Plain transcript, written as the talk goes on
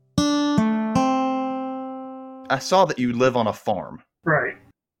I saw that you live on a farm. Right.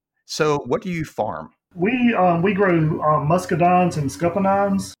 So what do you farm? We grow muscadines and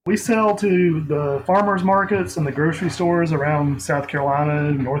scuppernines. We sell to the farmers markets and the grocery stores around South Carolina,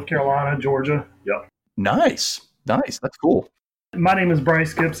 North Carolina, Georgia. Yep. Nice. Nice. That's cool. My name is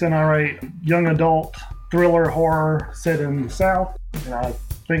Bryce Gibson. I write young adult thriller horror set in the South. And I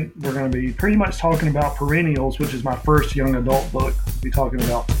think we're going to be pretty much talking about Perennials, which is my first young adult book we'll be talking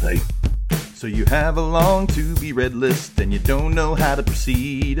about today. So you have a long to-be read list and you don't know how to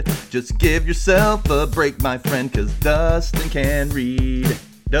proceed. Just give yourself a break, my friend, 'cause Dustin can read.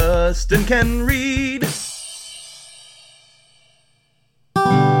 Dustin can read.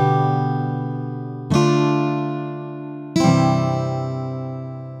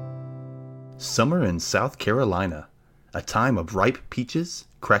 Summer in South Carolina. A time of ripe peaches,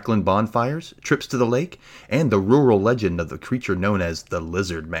 crackling bonfires, trips to the lake, and the rural legend of the creature known as the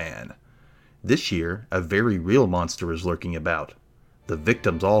Lizard Man. This year, a very real monster is lurking about. The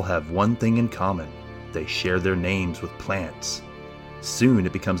victims all have one thing in common. They share their names with plants. Soon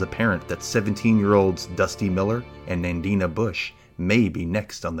it becomes apparent that 17-year-olds Dusty Miller and Nandina Bush may be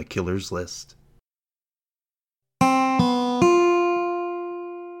next on the killer's list.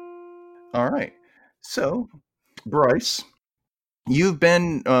 All right. So, Bryce, you've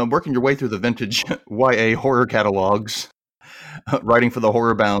been working your way through the vintage YA horror catalogs, writing for the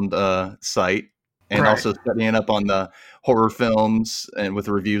Horrorbound site, and also studying up on the horror films and with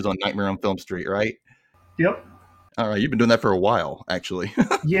the reviews on Nightmare on Film Street, right? Yep. All right, you've been doing that for a while, actually.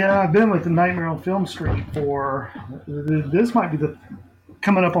 Yeah, I've been with the Nightmare on Film Street for, this might be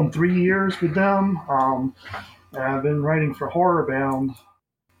coming up on 3 years with them. And I've been writing for Horrorbound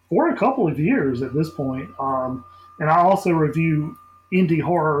for a couple of years at this point. And I also review indie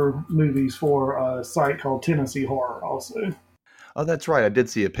horror movies for a site called Tennessee Horror also. Oh, that's right. I did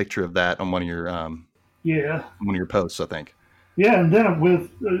see a picture of that on one of your posts, I think. Yeah, and then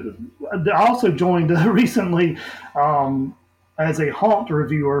I also joined recently as a haunt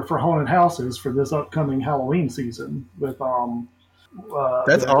reviewer for haunted houses for this upcoming Halloween season. With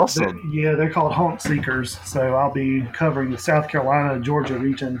that's awesome. They're called Haunt Seekers. So I'll be covering the South Carolina, Georgia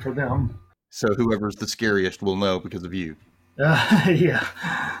region for them. So whoever's the scariest will know because of you. Yeah.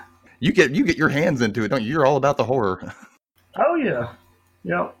 You get your hands into it, don't you? You're all about the horror. Oh yeah.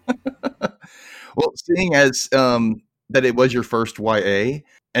 Yep. Well, seeing as that it was your first YA,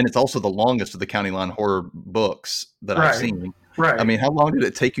 and it's also the longest of the County Line horror books that I've seen. Right. I mean, how long did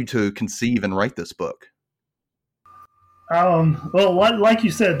it take you to conceive and write this book? Well, like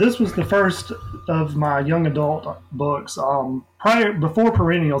you said, this was the first of my young adult books. Before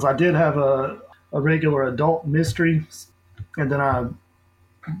Perennials, I did have a regular adult mystery, and then I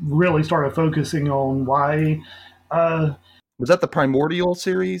really started focusing on YA. Was that the Primordial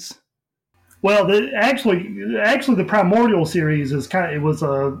series? Well, actually, the Primordial series it was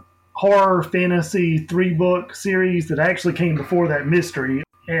a horror fantasy 3-book series that actually came before that mystery,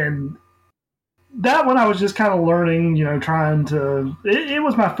 and that one I was just kind of learning, trying to. It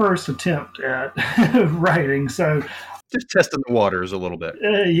was my first attempt at writing, so just testing the waters a little bit.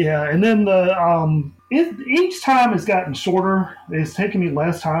 Yeah, and then each time has gotten shorter. It's taken me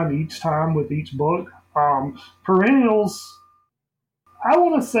less time each time with each book. Perennials, I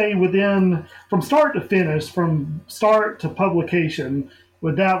want to say from start to finish, from start to publication,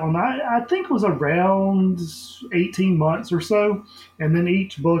 with that one, I think it was around 18 months or so. And then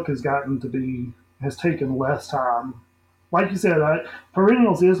each book has taken less time. Like you said,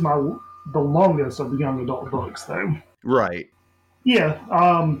 Perennials is the longest of the young adult books, though. Right. Yeah.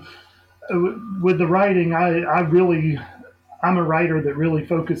 With the writing, I'm a writer that really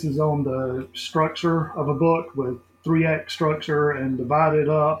focuses on the structure of a book with 3-act structure and divide it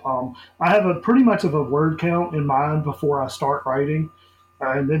up. I have pretty much of a word count in mind before I start writing,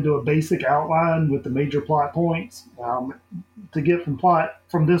 and then do a basic outline with the major plot points. To get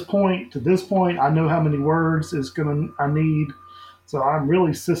from this point to this point, I know how many words I need. So I'm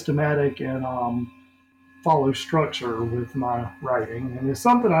really systematic and follow structure with my writing. And it's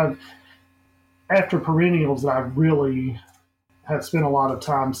something after Perennials, that I really have spent a lot of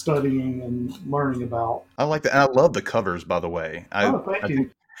time studying and learning about. I like that. And I love the covers, by the way. Thank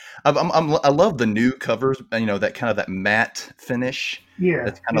you. I love the new covers, that kind of that matte finish. Yeah.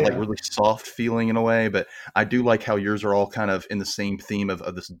 It's kind of like really soft feeling in a way, but I do like how yours are all kind of in the same theme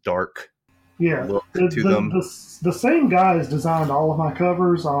of this dark look to them. The same guys designed all of my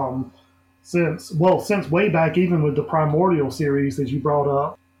covers since way back, even with the Primordial series that you brought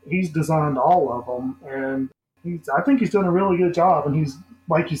up. He's designed all of them, and I think he's done a really good job. And he's,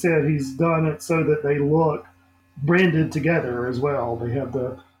 like you said, he's done it so that they look branded together as well. They have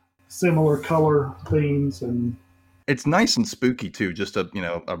the similar color themes, and it's nice and spooky too. Just a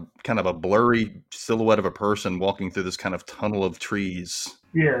a kind of a blurry silhouette of a person walking through this kind of tunnel of trees.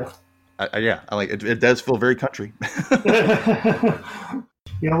 yeah. I like it. It does feel very country.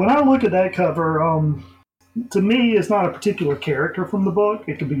 Yeah, when I look at that cover, to me, it's not a particular character from the book.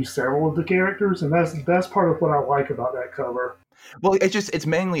 It could be several of the characters, and that's part of what I like about that cover. Well, it's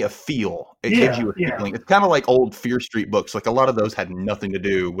mainly a feel. It gives Yeah, you a yeah, feeling. It's kind of like old Fear Street books. Like a lot of those had nothing to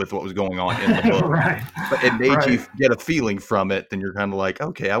do with what was going on in the book, right, but it made you right. get a feeling from it. Then you're kind of like,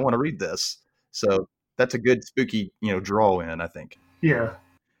 okay, I want to read this. So that's a good spooky, draw in, I think. Yeah.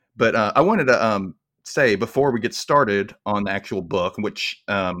 But I wanted to say before we get started on the actual book, which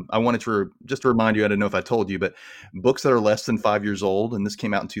I wanted to just to remind you, I don't know if I told you, but books that are less than 5 years old, and this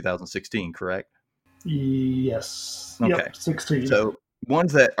came out in 2016, correct? Yes. Okay. Yep, 16. So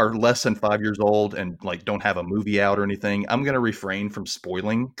ones that are less than 5 years old and like don't have a movie out or anything, I'm going to refrain from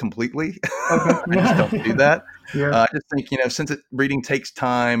spoiling completely. Okay. I just don't do that. Yeah. I just think, since reading takes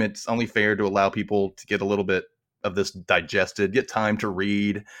time, it's only fair to allow people to get a little bit of this digested, get time to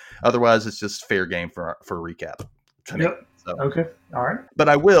read. Otherwise, it's just fair game for a recap. Yep. So, Okay. All right. but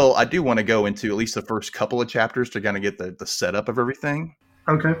I do want to go into at least the first couple of chapters to kind of get the setup of everything.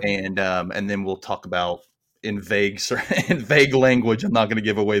 Okay. And then we'll talk about in vague language. I'm not going to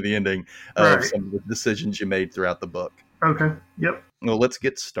give away the ending of some of the decisions you made throughout the book. Okay. Yep. Well, let's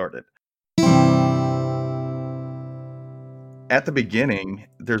get started. At the beginning,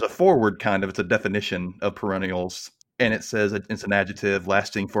 there's a foreword it's a definition of perennials, and it says it's an adjective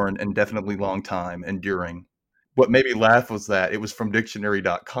lasting for an indefinitely long time, enduring. What made me laugh was that it was from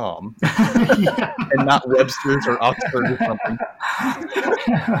dictionary.com and not Webster's or Oxford or something.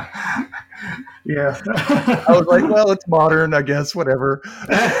 Yeah. I was like, well, it's modern, I guess, whatever.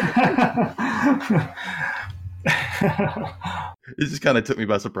 It just kind of took me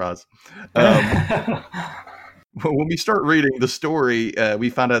by surprise. When we start reading the story, we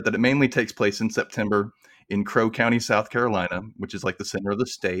find out that it mainly takes place in September in Crow County, South Carolina, which is like the center of the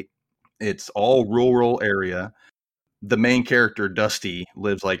state. It's all rural area. The main character, Dusty,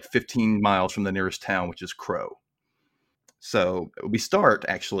 lives like 15 miles from the nearest town, which is Crow. So we start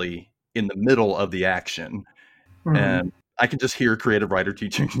actually in the middle of the action. Mm-hmm. And I can just hear creative writer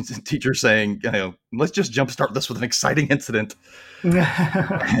teacher saying, let's just jumpstart this with an exciting incident.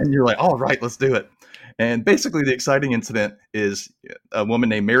 And you're like, all right, let's do it. And basically the exciting incident is a woman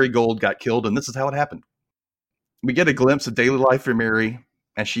named Mary Gold got killed, and this is how it happened. We get a glimpse of daily life for Mary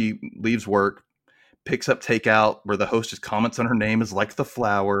as she leaves work, picks up takeout where the hostess comments on her name is like the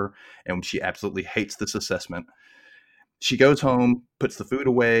flower, and she absolutely hates this assessment. She goes home, puts the food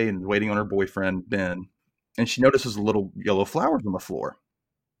away, and is waiting on her boyfriend, Ben, and she notices little yellow flowers on the floor.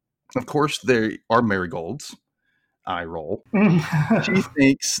 Of course, they are marigolds. Eye roll. She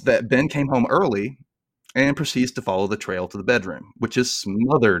thinks that Ben came home early and proceeds to follow the trail to the bedroom, which is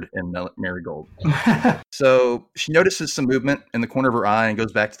smothered in marigold. So she notices some movement in the corner of her eye and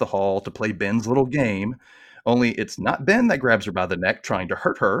goes back to the hall to play Ben's little game. Only it's not Ben that grabs her by the neck, trying to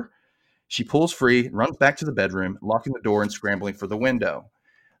hurt her. She pulls free, runs back to the bedroom, locking the door and scrambling for the window.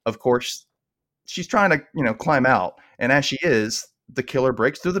 Of course, she's trying to, climb out. And as she is, the killer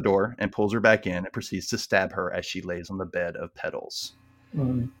breaks through the door and pulls her back in and proceeds to stab her as she lays on the bed of petals.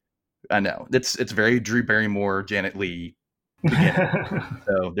 I know it's very Drew Barrymore, Janet Leigh.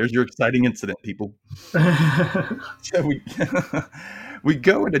 So there's your exciting incident, people. So we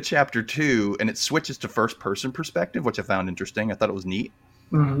go into chapter 2, and it switches to first person perspective, which I found interesting. I thought it was neat.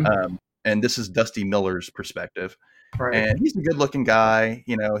 Mm-hmm. And this is Dusty Miller's perspective, right. And he's a good looking guy.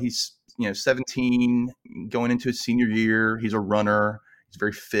 He's 17, going into his senior year. He's a runner. He's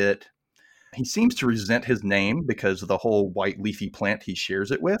very fit. He seems to resent his name because of the whole white leafy plant he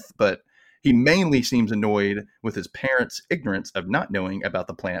shares it with, but he mainly seems annoyed with his parents' ignorance of not knowing about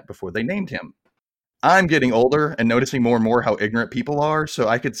the plant before they named him. I'm getting older and noticing more and more how ignorant people are, so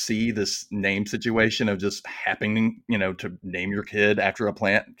I could see this name situation of just happening, to name your kid after a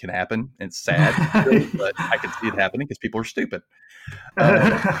plant can happen. It's sad, but I can see it happening because people are stupid.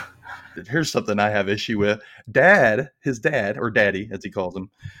 Here's something I have issue with. His dad, or daddy, as he calls him,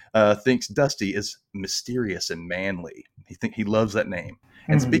 thinks Dusty is mysterious and manly. He loves that name.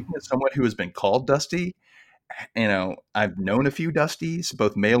 And speaking of someone who has been called Dusty, I've known a few Dusties,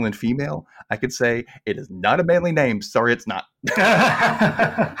 both male and female. I could say it is not a manly name. Sorry, it's not.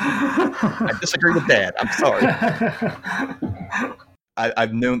 I disagree with Dad. I'm sorry.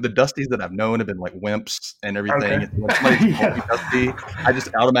 I've known the Dusties that I've known have been like wimps and everything. Okay. When somebody calls me Dusty, I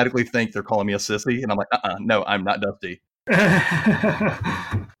just automatically think they're calling me a sissy, and I'm like, no, I'm not Dusty.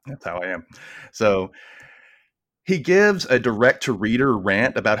 That's how I am. So, He gives a direct-to-reader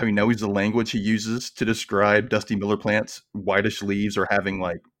rant about how he knows the language he uses to describe Dusty Miller Plant's whitish leaves are having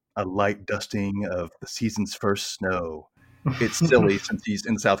like a light dusting of the season's first snow. It's silly since he's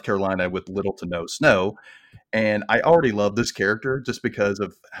in South Carolina with little to no snow. And I already love this character just because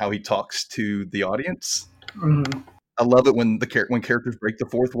of how he talks to the audience. Mhm. I love it when when characters break the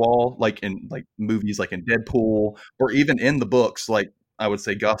fourth wall, like in like movies, like in Deadpool, or even in the books, like I would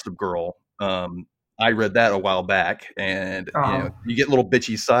say Gossip Girl. I read that a while back, and you get little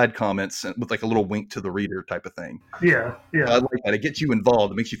bitchy side comments with like a little wink to the reader type of thing. Yeah, yeah. I like that. It gets you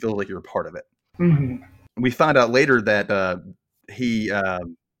involved. It makes you feel like you're a part of it. Mm-hmm. We find out later that he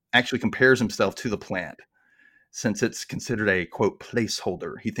actually compares himself to the plant, since it's considered a quote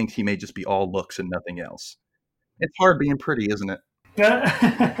placeholder. He thinks he may just be all looks and nothing else. It's hard being pretty, isn't it?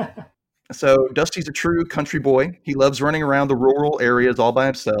 So Dusty's a true country boy. He loves running around the rural areas all by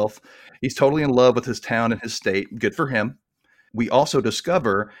himself. He's totally in love with his town and his state. Good for him. We also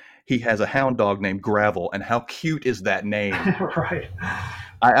discover he has a hound dog named Gravel, and how cute is that name? Right.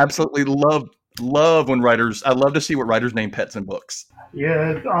 I absolutely love when writers. I love to see what writers name pets in books.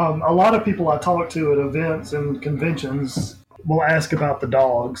 Yeah, a lot of people I talk to at events and conventions will ask about the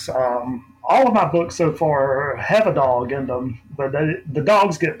dogs. All of my books so far have a dog in them, but the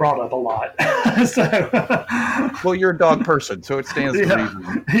dogs get brought up a lot. Well, you're a dog person, so it stands to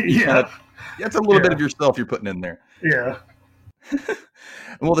reason. Yeah. It's a little bit of yourself you're putting in there. Yeah.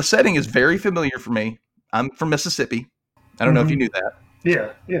 Well, the setting is very familiar for me. I'm from Mississippi. I don't know if you knew that.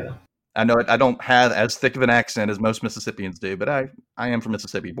 Yeah, yeah. I know I don't have as thick of an accent as most Mississippians do, but I am from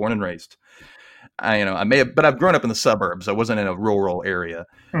Mississippi, born and raised. But I've grown up in the suburbs. I wasn't in a rural area.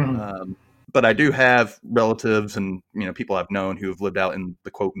 Mm-hmm. But I do have relatives and people I've known who have lived out in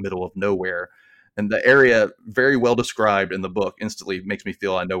the quote middle of nowhere, and the area very well described in the book instantly makes me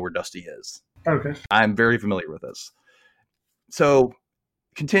feel I know where Dusty is. Okay, I'm very familiar with this. So,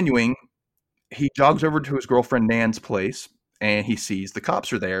 continuing, he jogs over to his girlfriend Nan's place, and he sees the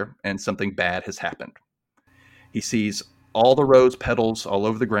cops are there, and something bad has happened. He sees all the rose petals all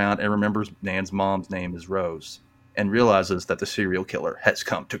over the ground and remembers Nan's mom's name is Rose, and realizes that the serial killer has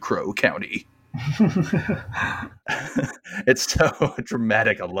come to Crow County. It's so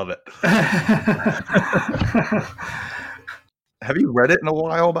dramatic. I love it. Have you read it in a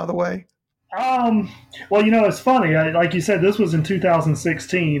while, by the way? Well, it's funny. Like you said, this was in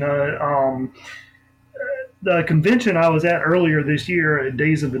 2016. The convention I was at earlier this year at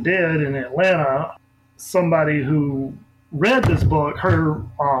Days of the Dead in Atlanta, somebody who read this book,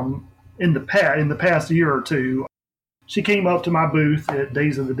 in the past year or two, she came up to my booth at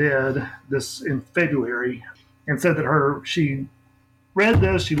Days of the Dead in February and said that she read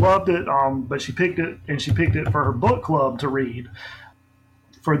this, she loved it, but she picked it for her book club to read.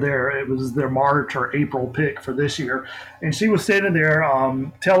 It was their March or April pick for this year. And she was sitting there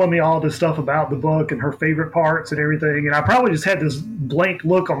telling me all this stuff about the book and her favorite parts and everything. And I probably just had this blank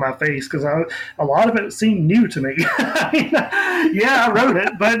look on my face because a lot of it seemed new to me. I wrote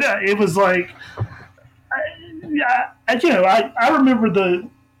it, but it was like, I remember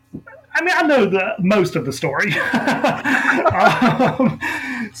I know most of the story.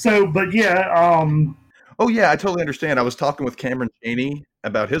 Oh, yeah, I totally understand. I was talking with Cameron Chaney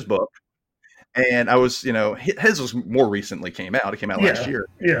about his book, and I was, his was more recently came out. It came out last year.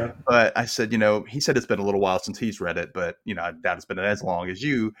 Yeah. But I said, he said it's been a little while since he's read it, but, I doubt it's been as long as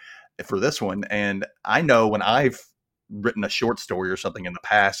you for this one. And I know when I've written a short story or something in the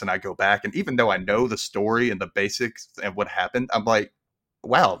past and I go back, and even though I know the story and the basics and what happened, I'm like,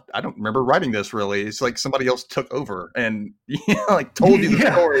 wow, I don't remember writing this really. It's like somebody else took over and told you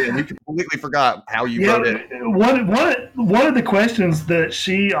the story and you completely forgot how you wrote it. One of the questions that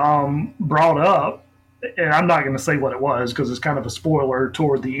she brought up, and I'm not going to say what it was because it's kind of a spoiler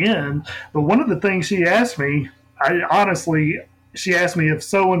toward the end, but one of the things she asked me, she asked me if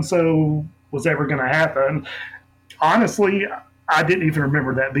so-and-so was ever going to happen. Honestly, I didn't even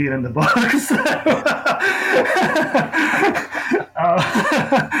remember that being in the book.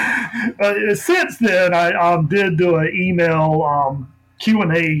 Since then, I did do an email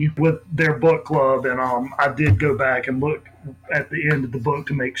Q&A with their book club, and I did go back and look at the end of the book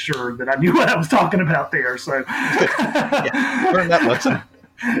to make sure that I knew what I was talking about there. So, learn that lesson.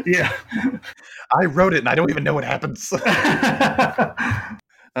 Yeah, I wrote it, and I don't even know what happens.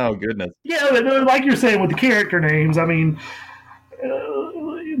 Oh goodness. Yeah, like you're saying with the character names, I mean,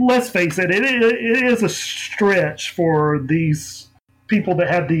 let's face it, it is a stretch for these people that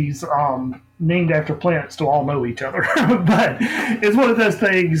have these named after plants to all know each other. But it's one of those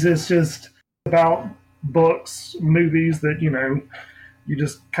things. It's just about books, movies that you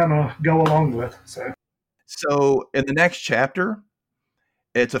just kind of go along with. So in the next chapter,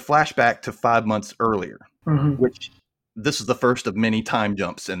 it's a flashback to 5 months earlier, which this is the first of many time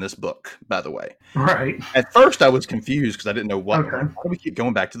jumps in this book, by the way. Right. At first, I was confused because I didn't know why Okay. do we keep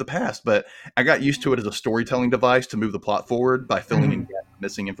going back to the past? But I got used to it as a storytelling device to move the plot forward by filling in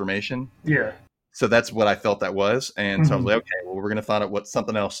missing information. Yeah. So that's what I felt that was. And so I was like, okay, well, we're going to find out what's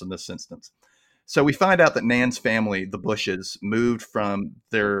something else in this instance. So we find out that Nan's family, the Bushes, moved into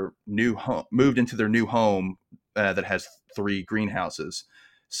their new home that has 3 greenhouses.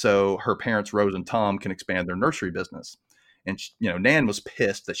 So her parents, Rose and Tom, can expand their nursery business. And, Nan was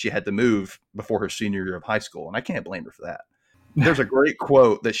pissed that she had to move before her senior year of high school. And I can't blame her for that. There's a great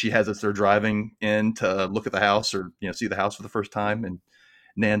quote that she has as they're driving in to look at the house or, see the house for the first time. And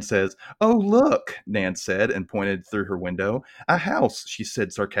Nan says, "Oh, look," Nan said and pointed through her window. "A house," she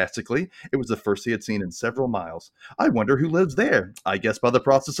said sarcastically. It was the first he had seen in several miles. "I wonder who lives there. I guess by the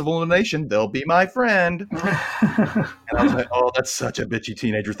process of elimination, they'll be my friend." And I was like, oh, that's such a bitchy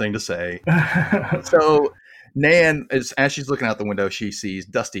teenager thing to say. So Nan, as she's looking out the window, she sees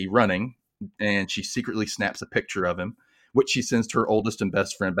Dusty running, and she secretly snaps a picture of him, which she sends to her oldest and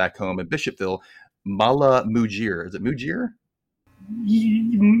best friend back home in Bishopville, Mala Mujir. Is it Mujir?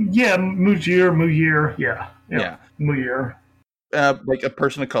 Yeah, Mujir. Yeah. Mujir. Like a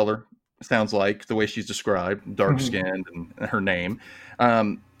person of color, sounds like, the way she's described, dark-skinned, and her name.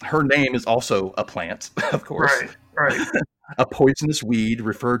 Her name is also a plant, of course. Right. A poisonous weed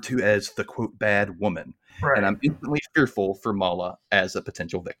referred to as the, quote, bad woman. Right. And I'm instantly fearful for Mala as a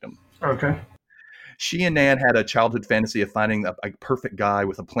potential victim. Okay. She and Nan had a childhood fantasy of finding a perfect guy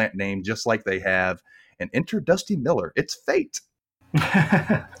with a plant name just like they have, and enter Dusty Miller. It's fate.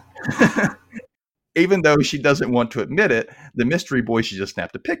 Even though she doesn't want to admit it, the mystery boy she just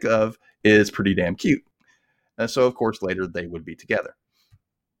snapped a pic of is pretty damn cute. So, of course, later they would be together.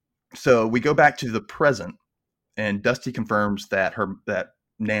 So we go back to the present, and Dusty confirms that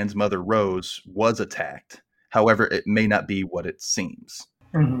Nan's mother, Rose, was attacked. However, it may not be what it seems.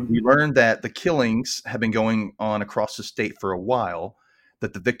 We learned that the killings have been going on across the state for a while,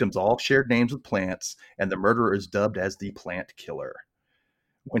 that the victims all shared names with plants, and the murderer is dubbed as the plant killer.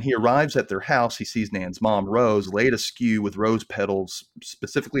 When he arrives at their house, he sees Nan's mom, Rose, laid askew with rose petals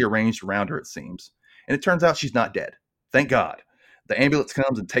specifically arranged around her, it seems. And it turns out she's not dead. Thank God. The ambulance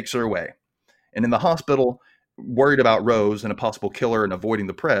comes and takes her away. And in the hospital, worried about Rose and a possible killer and avoiding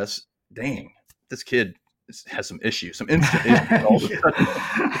the press, dang, this kid has some issues, some instant issues. All of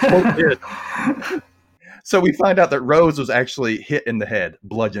a sudden. So we find out that Rose was actually hit in the head,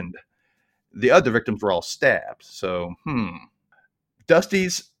 bludgeoned. The other victims were all stabbed. So,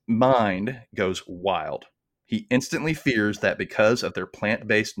 Dusty's mind goes wild. He instantly fears that because of their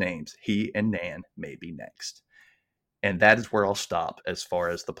plant-based names, he and Nan may be next. And that is where I'll stop as far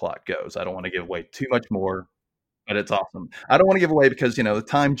as the plot goes. I don't want to give away too much more, but it's awesome. I don't want to give away because, the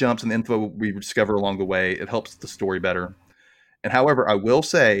time jumps and the info we discover along the way, it helps the story better. And however, I will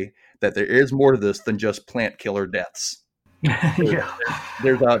say that there is more to this than just plant killer deaths.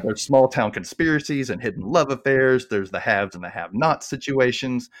 There's small town conspiracies and hidden love affairs. There's the haves and the have-nots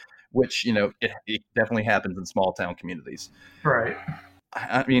situations, which, it definitely happens in small town communities. Right.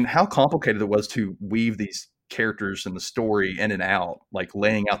 I mean, how complicated it was to weave these characters in the story in and out, like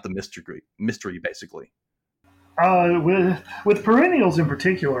laying out the mystery basically. With perennials in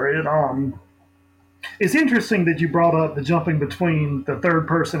particular, it's interesting that you brought up the jumping between the third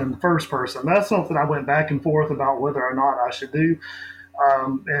person and the first person. That's something I went back and forth about whether or not I should do.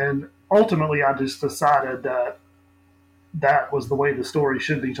 And ultimately, I just decided that was the way the story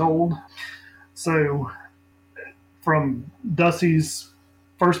should be told. So from Dusty's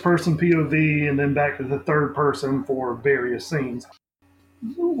first person POV and then back to the third person for various scenes.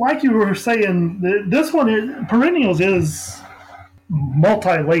 Like you were saying, this one, Perennials, is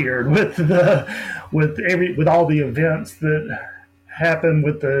multi-layered with all the events that happen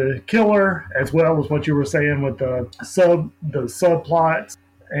with the killer, as well as what you were saying with the subplots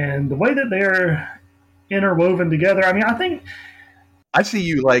and the way that they're interwoven together. I mean, I think I see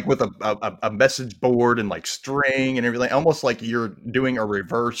you like with a message board and like string and everything, almost like you're doing a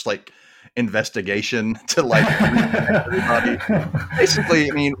reverse like investigation to like everybody.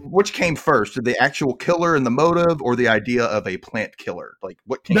 Basically, I mean, which came first? Did the actual killer and the motive, or the idea of a plant killer? Like,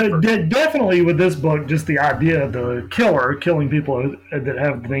 what came first? Definitely with this book, just the idea of the killer killing people that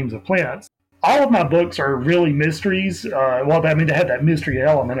have the names of plants. All of my books are really mysteries. They have that mystery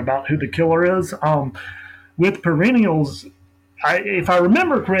element about who the killer is. With Perennials, if I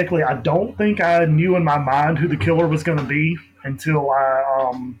remember correctly, I don't think I knew in my mind who the killer was going to be until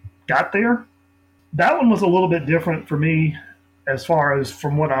I got there. That one was a little bit different for me as far as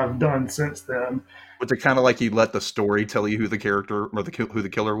from what I've done since then. Was it kind of like you let the story tell you who the character or who the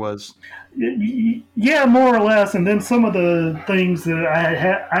killer was? Yeah, more or less. And then some of the things that I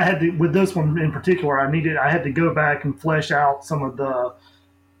had to, with this one in particular, I had to go back and flesh out some of those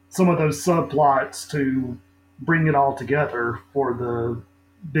subplots to bring it all together for the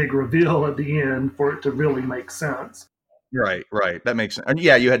big reveal at the end for it to really make sense. Right, right. That makes sense. And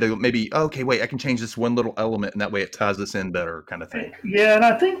yeah, you had to maybe, okay, wait, I can change this one little element, and that way it ties this in better, kind of thing. Yeah, and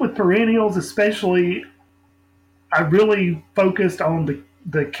I think with perennials, especially, I really focused on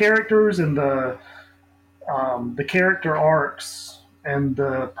the characters and the character arcs and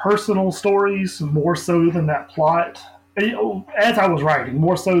the personal stories more so than that plot. As I was writing,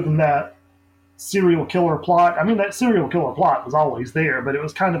 more so than that serial killer plot. I mean, that serial killer plot was always there, but it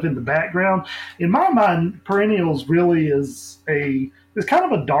was kind of in the background. In my mind, Perennials really is kind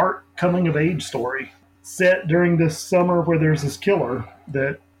of a dark coming of age story set during this summer where there's this killer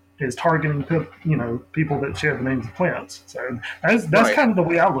that is targeting people that share the names of plants. So that's Right. kind of the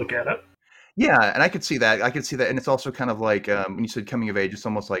way I look at it. Yeah, and I could see that. I could see that, and it's also kind of like when you said coming of age, it's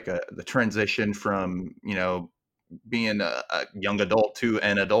almost like the transition from being a young adult to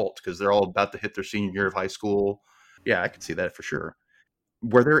an adult because they're all about to hit their senior year of high school. Yeah, I could see that for sure.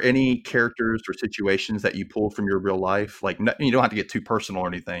 Were there any characters or situations that you pulled from your real life? Like, you don't have to get too personal or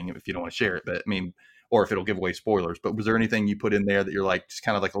anything if you don't want to share it, but I mean, or if it'll give away spoilers. But was there anything you put in there that you're like, just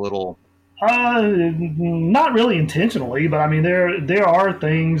kind of like a little? Not really intentionally, but I mean there are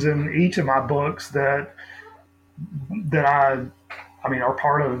things in each of my books that I mean are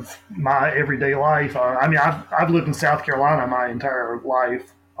part of my everyday life. I mean I've lived in South Carolina my entire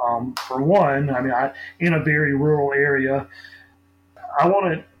life. For one, I mean I in a very rural area. I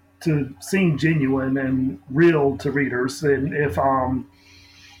want it to seem genuine and real to readers, and if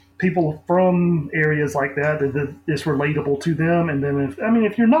people from areas like that it's relatable to them. And then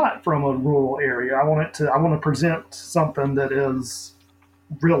if you're not from a rural area, I want to present something that is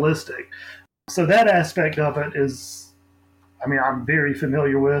realistic. So that aspect of it is, I mean, I'm very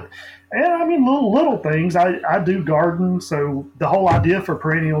familiar with. And I mean, little things. I do garden, so the whole idea for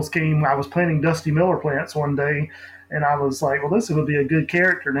perennials came. I was planting Dusty Miller plants one day, and I was like, well, this would be a good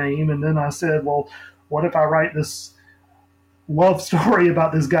character name. And then I said, well, what if I write this love story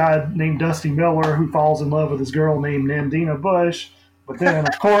about this guy named Dusty Miller who falls in love with this girl named Nandina Bush? But then,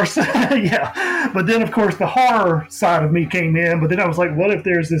 of course, yeah. But then, of course, the horror side of me came in. But then I was like, what if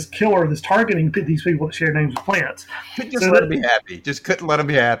there's this killer that's targeting these people that share names of plants? Could just let them be happy. Just couldn't let them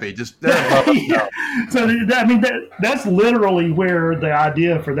be happy. Just yeah. So I mean, that's literally where the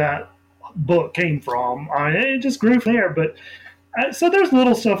idea for that book came from. It just grew from there. But so there's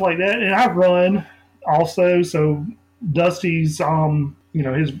little stuff like that, and I run also. So Dusty's,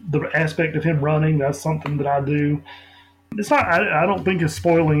 the aspect of him running, that's something that I do. It's not, I don't think it's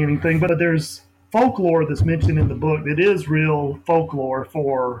spoiling anything, but there's folklore that's mentioned in the book that is real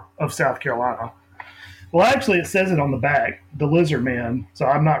folklore of South Carolina. Well, actually, it says it on the back, the Lizard Man. So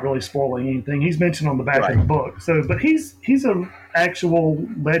I'm not really spoiling anything. He's mentioned on the back of the book. So, but he's an actual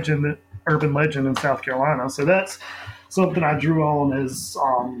legend, urban legend in South Carolina. So that's something I drew on as.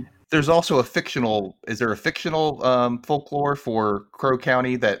 There's also is there a fictional folklore for Crow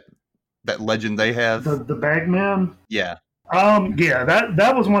County that legend they have? The Bagman? Yeah. Yeah,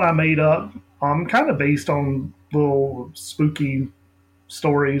 that was one I made up, kind of based on little spooky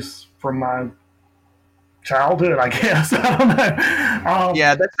stories from my childhood, I guess. I don't know.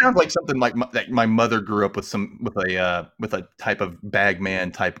 Yeah, that sounds like something like my mother grew up with a type of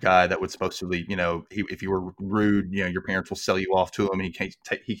bagman type guy that would supposedly, if you were rude, your parents will sell you off to him, and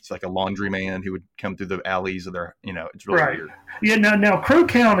he's like a laundryman who would come through the alleys of their, it's really right. weird. Yeah, now Crow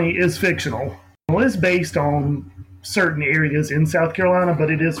County is fictional. Well, it's based on certain areas in South Carolina,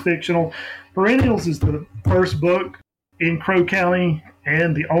 but it is fictional. Perennials is the first book in Crow County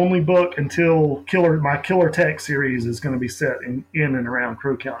and the only book until my Killer Tech series is going to be set in and around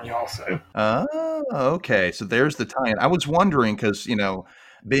Crow County also. Oh, okay. So there's the tie-in. I was wondering because,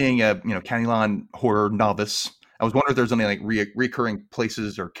 being a, county line horror novice, I was wondering if there's any like recurring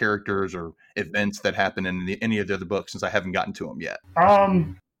places or characters or events that happen in any of the other books since I haven't gotten to them yet.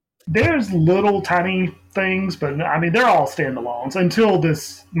 There's little tiny things, but I mean they're all standalones until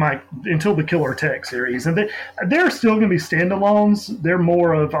the Killer Tech series, and they're still going to be standalones. They're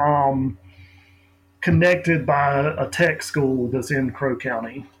more of connected by a tech school that's in Crow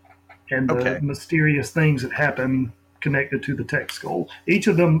County, and the mysterious things that happen connected to the tech school. Each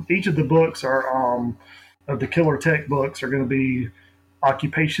of the books are of the Killer Tech books are going to be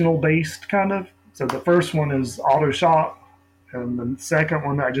occupational based kind of. So the first one is auto shop. And the second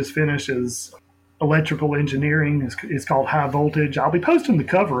one that I just finished is electrical engineering. It's called High Voltage. I'll be posting the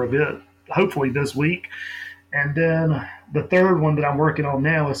cover of it hopefully this week. And then the third one that I'm working on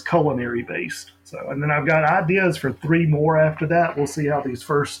now is culinary based. So, and then I've got ideas for 3 more after that. We'll see how these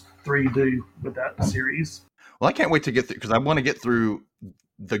first 3 do with that series. Well, I can't wait to get through, because I want to get through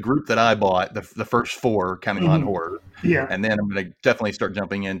the group that I bought, the first 4, counting on horror. Yeah. And then I'm going to definitely start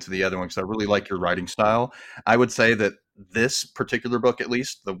jumping into the other one, because I really like your writing style. I would say that this particular book, at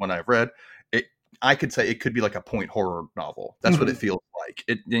least the one I've read, I could say it could be like a point horror novel. That's what it feels like.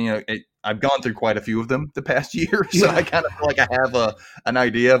 I've gone through quite a few of them the past year, so I kind of feel like I have an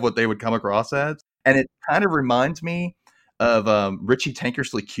idea of what they would come across as. And it kind of reminds me of Richie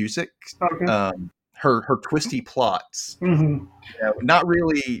Tankersley Cusick. Okay. Her twisty plots. Not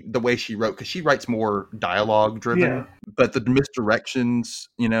really the way she wrote, because she writes more dialogue driven, but the misdirections,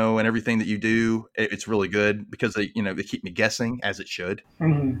 and everything that you do, it's really good, because they keep me guessing, as it should.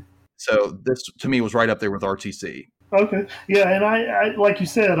 So this to me was right up there with RTC. Okay. Yeah, and I like you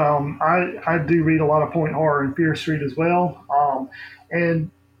said, I do read a lot of point horror and Fear Street as well. And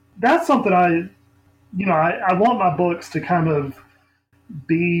that's something I want my books to kind of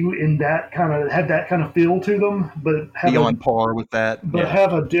be in that kind of, have that kind of feel to them, but have be on par with that, but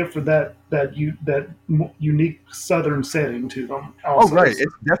have a different that unique Southern setting to them. Also. Oh, right,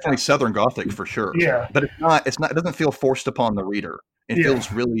 it's definitely Southern Gothic for sure. Yeah, but it's not. It doesn't feel forced upon the reader. It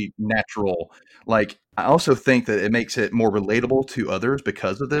feels really natural. Like, I also think that it makes it more relatable to others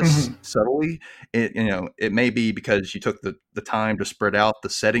because of this subtly. It may be because you took the time to spread out the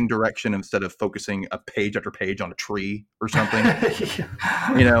setting direction instead of focusing a page after page on a tree or something.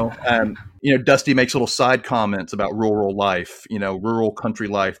 Dusty makes little side comments about rural life, rural country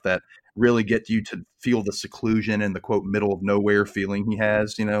life, that really get you to feel the seclusion and the quote middle of nowhere feeling he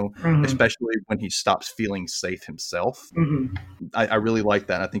has, especially when he stops feeling safe himself. I really like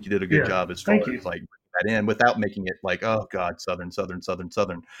that. I think you did a good job as far as like that in without making it like, oh God, Southern.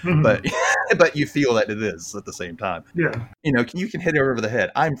 But you feel that it is at the same time. Yeah. You can hit it over the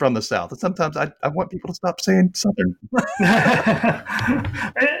head. I'm from the South. And sometimes I want people to stop saying Southern.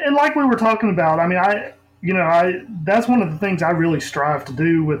 and like we were talking about, I mean, that's one of the things I really strive to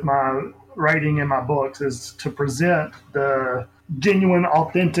do with my writing in my books, is to present the genuine,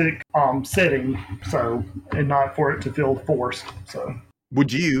 authentic setting, and not for it to feel forced. So,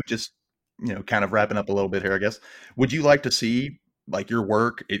 would you just, kind of wrapping up a little bit here, I guess, would you like to see like your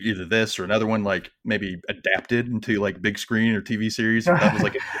work, either this or another one, like maybe adapted into like big screen or TV series? If that was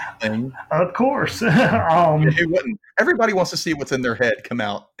like a thing. Of course. Who wouldn't? Everybody wants to see what's in their head come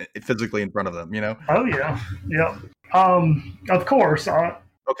out physically in front of them, Oh yeah. Yep. Of course.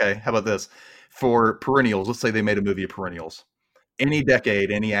 Okay. How about this? For perennials, let's say they made a movie of perennials. Any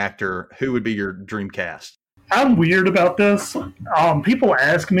decade, any actor, who would be your dream cast? I'm weird about this. People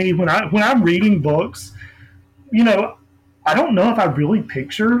ask me when I'm reading books, I don't know if I really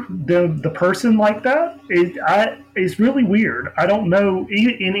picture the person like that. It's really weird. I don't know,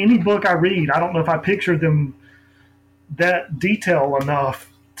 in any book I read, I don't know if I picture them that detail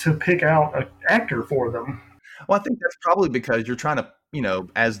enough to pick out an actor for them. Well, I think that's probably because you're trying to,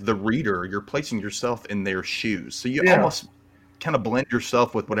 as the reader, you're placing yourself in their shoes. So you almost kind of blend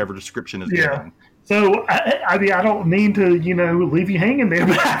yourself with whatever description is given. So, I mean, I don't mean to, leave you hanging there,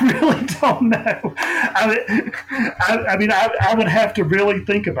 but I really don't know. I would have to really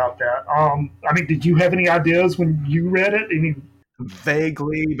think about that. I mean, did you have any ideas when you read it?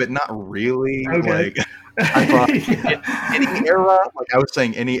 Vaguely, but not really. Okay. Like, I thought any era, like I was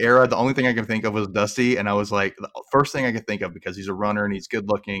saying, any era, the only thing I could think of was Dusty. And I was like, the first thing I could think of, because he's a runner and he's good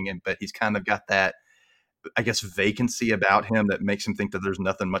looking, but he's kind of got that, I guess, vacancy about him that makes him think that there's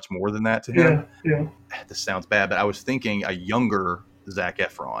nothing much more than that to him. Yeah. This sounds bad, but I was thinking a younger Zac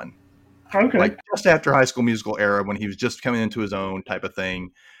Efron. Okay. Like just after High School Musical era, when he was just coming into his own type of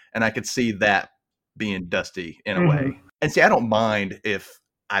thing. And I could see that being Dusty in a way. And see, I don't mind if,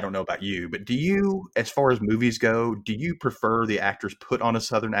 I don't know about you, but do you, as far as movies go, do you prefer the actors put on a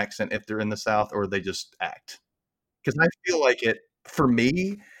Southern accent if they're in the South, or they just act? Because I feel like it, for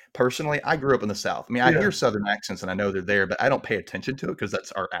me, personally, I grew up in the South. I mean, I hear Southern accents and I know they're there, but I don't pay attention to it because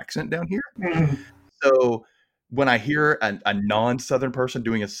that's our accent down here. So when I hear a non-Southern person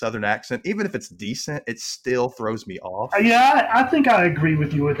doing a Southern accent, even if it's decent, it still throws me off. Yeah, I think I agree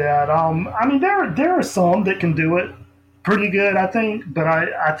with you with that. I mean, there are some that can do it pretty good, I think, but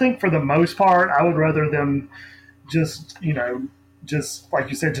I think for the most part, I would rather them just, just like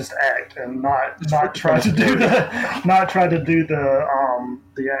you said, just act and not try to do the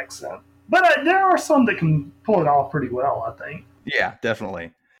accent. But there are some that can pull it off pretty well, I think. Yeah,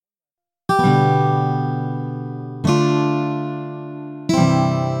 definitely.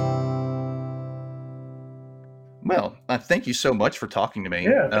 Well, thank you so much for talking to me.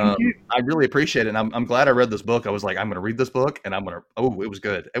 Yeah, thank you. I really appreciate it. And I'm glad I read this book. I was like, I'm going to read this book, and it was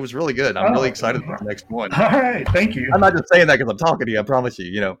good. It was really good. I'm really excited for the next one. All right, thank you. I'm not just saying that because I'm talking to you. I promise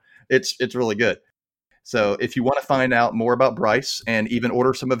you, it's really good. So if you want to find out more about Bryce and even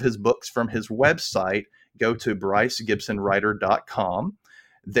order some of his books from his website, go to brycegibsonwriter.com.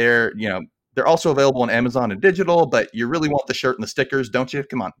 They're also available on Amazon and digital, but you really want the shirt and the stickers, don't you?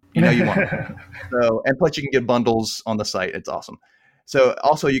 Come on. You want it. So, and plus you can get bundles on the site. It's awesome. So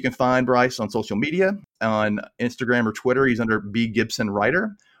also you can find Bryce on social media, on Instagram or Twitter. He's under B. Gibson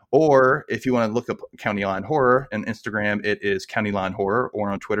Writer. Or if you want to look up County Line Horror, on Instagram, it is County Line Horror, or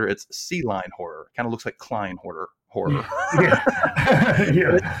on Twitter, it's Sea Line Horror. Kind of looks like Klein Horror. Yeah.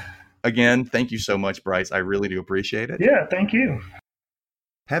 Yeah. Again, thank you so much, Bryce. I really do appreciate it. Yeah, thank you.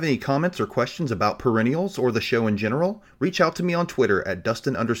 Have any comments or questions about Perennials or the show in general? Reach out to me on Twitter at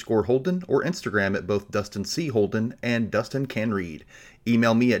Dustin_Holden or Instagram at both Dustin C. Holden and Dustin Can Read.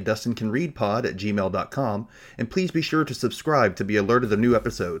 Email me at DustinCanReadPod@gmail.com, and please be sure to subscribe to be alerted of new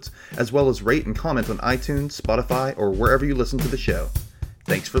episodes, as well as rate and comment on iTunes, Spotify, or wherever you listen to the show.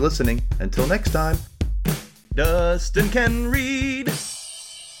 Thanks for listening. Until next time, Dustin Can Read.